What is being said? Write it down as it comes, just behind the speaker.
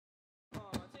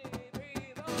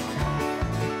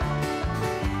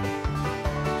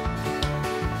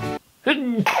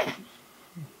Good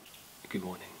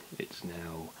morning. It's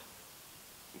now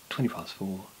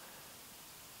 4:20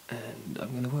 and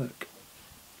I'm going to work.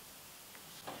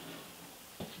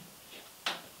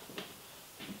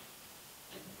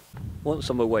 Once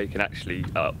I'm awake and actually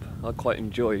up, I quite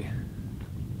enjoy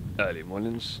early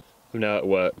mornings. I'm now at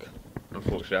work.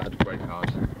 Unfortunately I had to brake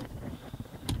hard.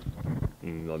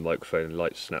 My microphone and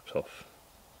light snapped off.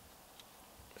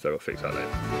 So I'll fix that later.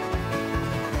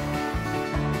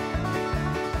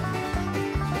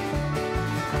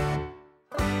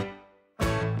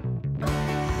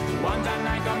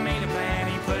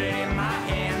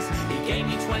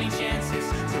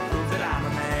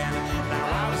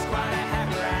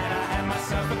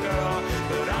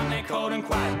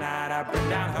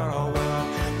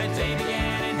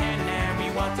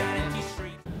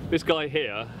 This guy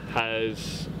here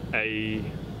has a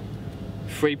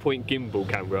 3-point gimbal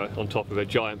camera on top of a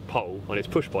giant pole on his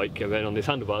push bike, and then on his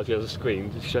handlebars he has a screen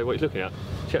to show what he's looking at.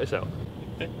 Check this out.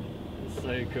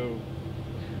 So cool.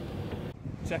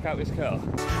 Check out this car.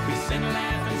 We sing,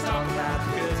 laugh and talk about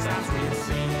the good times we have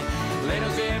seen.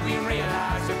 Little did we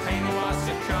realise the pain was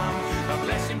to come. A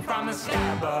blessing from the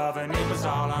sky above, and it was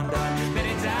all undone. Then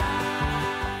it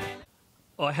died.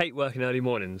 I hate working early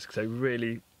mornings because they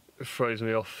really throws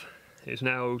me off. It's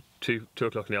now 2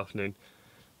 o'clock in the afternoon.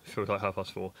 It feels like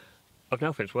 4:30. I've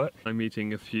now finished work. I'm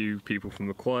meeting a few people from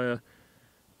the choir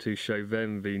to show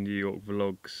them the New York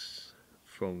vlogs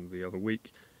from the other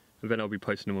week, and then I'll be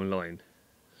posting them online.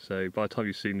 So by the time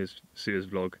you've see this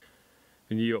vlog,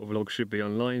 the New York vlog should be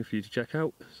online for you to check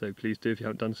out, so please do if you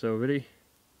haven't done so already.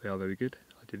 They are very good.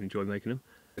 I did enjoy making them.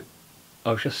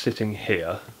 I was just sitting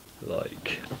here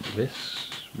like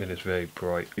this. I mean, it's very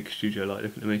bright, big studio light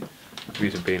looking at me. The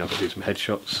reason being, I've got to do some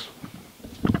headshots.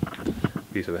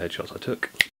 These are the headshots I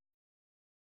took.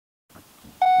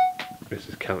 This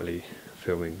is currently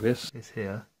filming this. This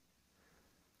here,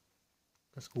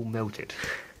 that's all melted.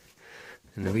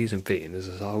 And the reason being is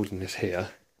I'm holding this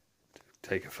here to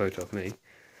take a photo of me,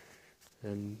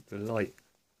 and the light.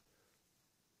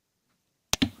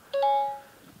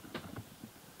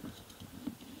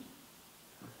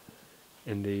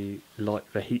 And the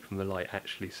heat from the light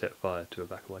actually set fire to the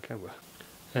back of my camera.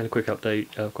 And a quick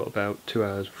update, I've got about 2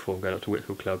 hours before I'm going up to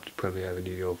Whitfield Club to premiere the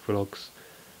New York vlogs.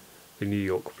 The New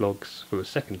York vlogs for the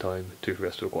second time to the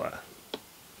rest of the choir.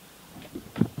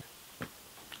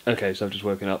 Okay, so I've just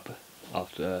woken up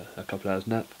after a couple hours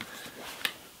nap.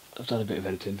 I've done a bit of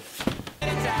editing.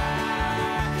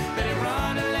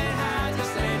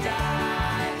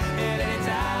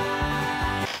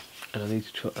 And I need to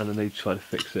try to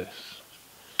fix this.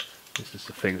 This is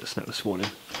the thing that snapped this morning.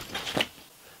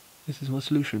 This is my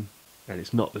solution. And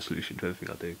it's not the solution to everything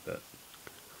I do, but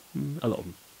a lot of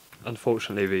them.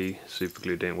 Unfortunately the super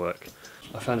glue didn't work.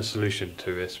 I found a solution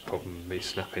to this problem, me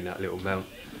snapping that little mount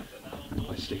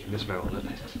by sticking this mount on it.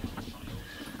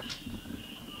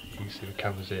 You can see the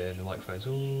camera's here and the microphone's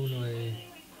all the way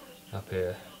up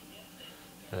here,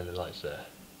 and the light's there.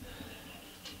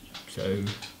 So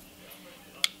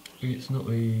it's not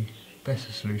the best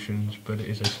of solutions, but it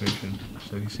is a solution.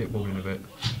 So you see it wobbling a bit,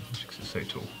 because it's so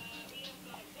tall.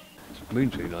 The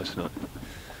moon's really nice tonight.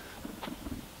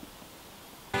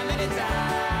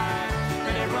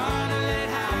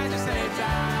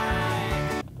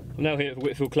 I'm now here at the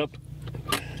Whitfield Club.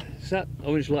 I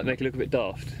would just like to make it look a bit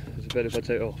daft. Is it better if I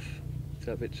take it off? Is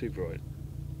that a bit too bright?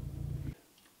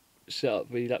 Set up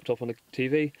the laptop on the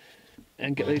TV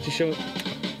and get ready to show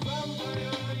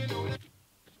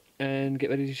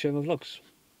my vlogs.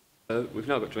 We've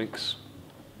now got drinks,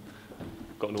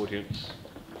 got an audience.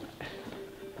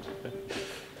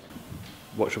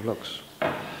 Watch your vlogs.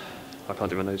 I can't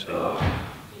do my nose anymore.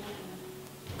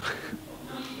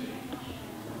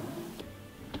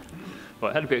 Right,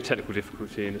 I had a bit of technical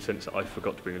difficulty in the sense that I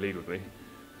forgot to bring a lead with me,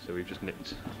 so we've just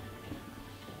nicked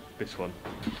this one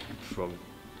from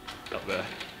up there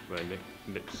where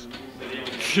Nick's.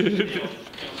 So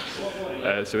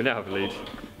we now have a lead,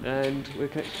 and we're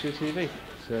connected to the TV.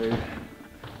 So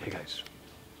here goes.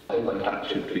 I think I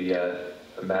captured the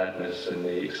madness and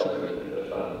the excitement and the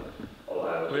fun.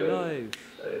 We're live.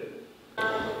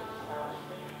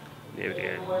 Near the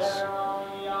ends. So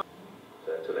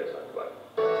until next time, bye.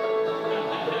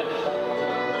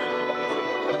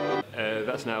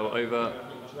 That's now over.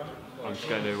 I'm just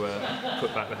going to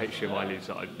put back the HDMI leads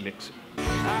that I nicked.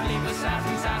 I leave the side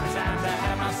from time to time to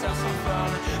have myself some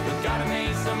fun, but gotta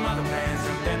make some other plans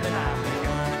and then the night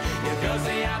begun. Here goes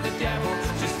the devil,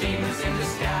 just demons in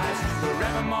disguise.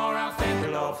 Forevermore I'll thank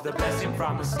the Lord for the blessing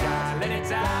from the sky. Let it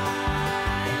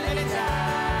die, let it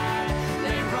die,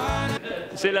 let it run.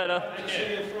 See you later.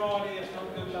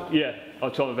 Yeah, I'll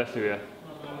try my best to, yeah.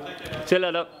 See you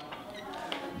later.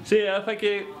 See ya, thank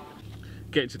you.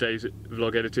 Getting today's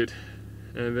vlog edited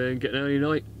and then getting an early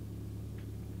night.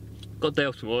 Got a day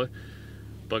off tomorrow,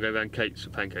 but I'll go round Kate's for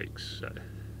pancakes. So.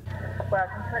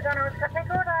 Welcome to McDonald's, can I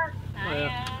take order?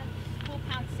 Hiya.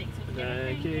 £4.06.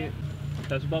 Thank you.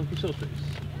 That's a barbecue sauce, please.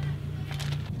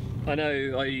 I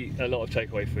know I eat a lot of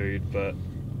takeaway food, but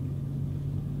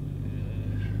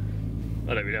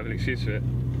I don't really have an excuse for it.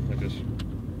 I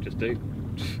just do.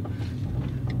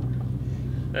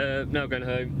 Now I'm going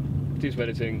home, do some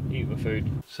editing, eat my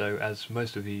food. So as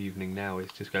most of the evening now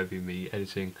is just going to be me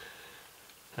editing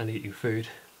and eating food,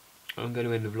 I'm going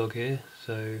to end the vlog here.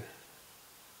 So,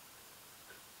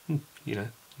 you know,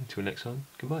 until next time,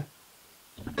 goodbye.